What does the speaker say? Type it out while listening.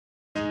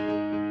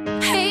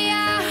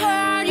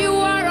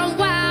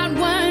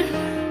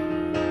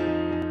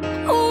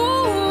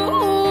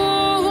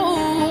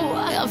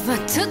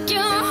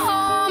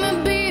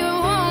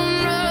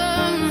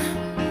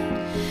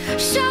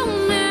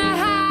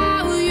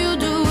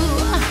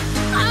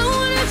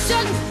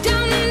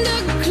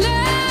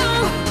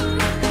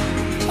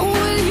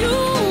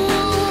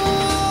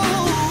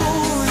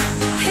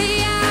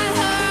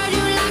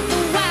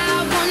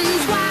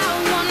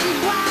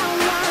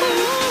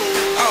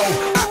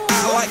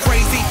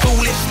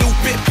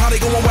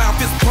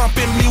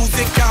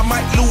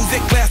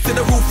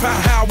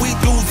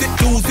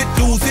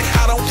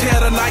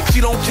like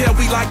she don't care,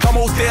 we like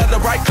almost there, the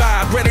right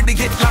vibe. Ready to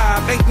get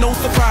live, ain't no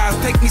surprise.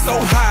 Take me so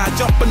high,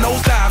 jumping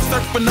those dives,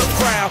 surfing the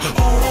crowd.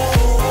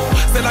 Ooh,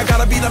 said I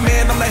gotta be the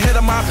man, I'm the head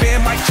of my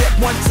band. Mic check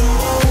 1,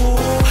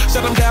 2.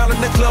 Shut them down in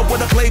the club where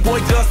the Playboy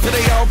does, till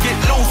they all get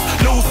loose,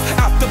 loose.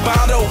 Out the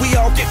bottle, we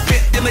all get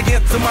fit in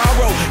again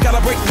tomorrow.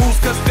 Gotta break rules,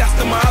 cause that's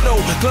the motto.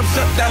 Club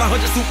shut down,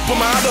 100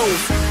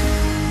 supermodels.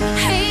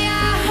 Hey,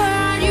 I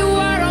heard you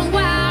were a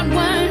wild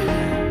one.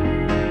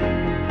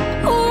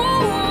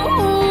 Ooh,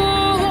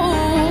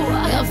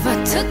 if I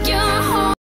took you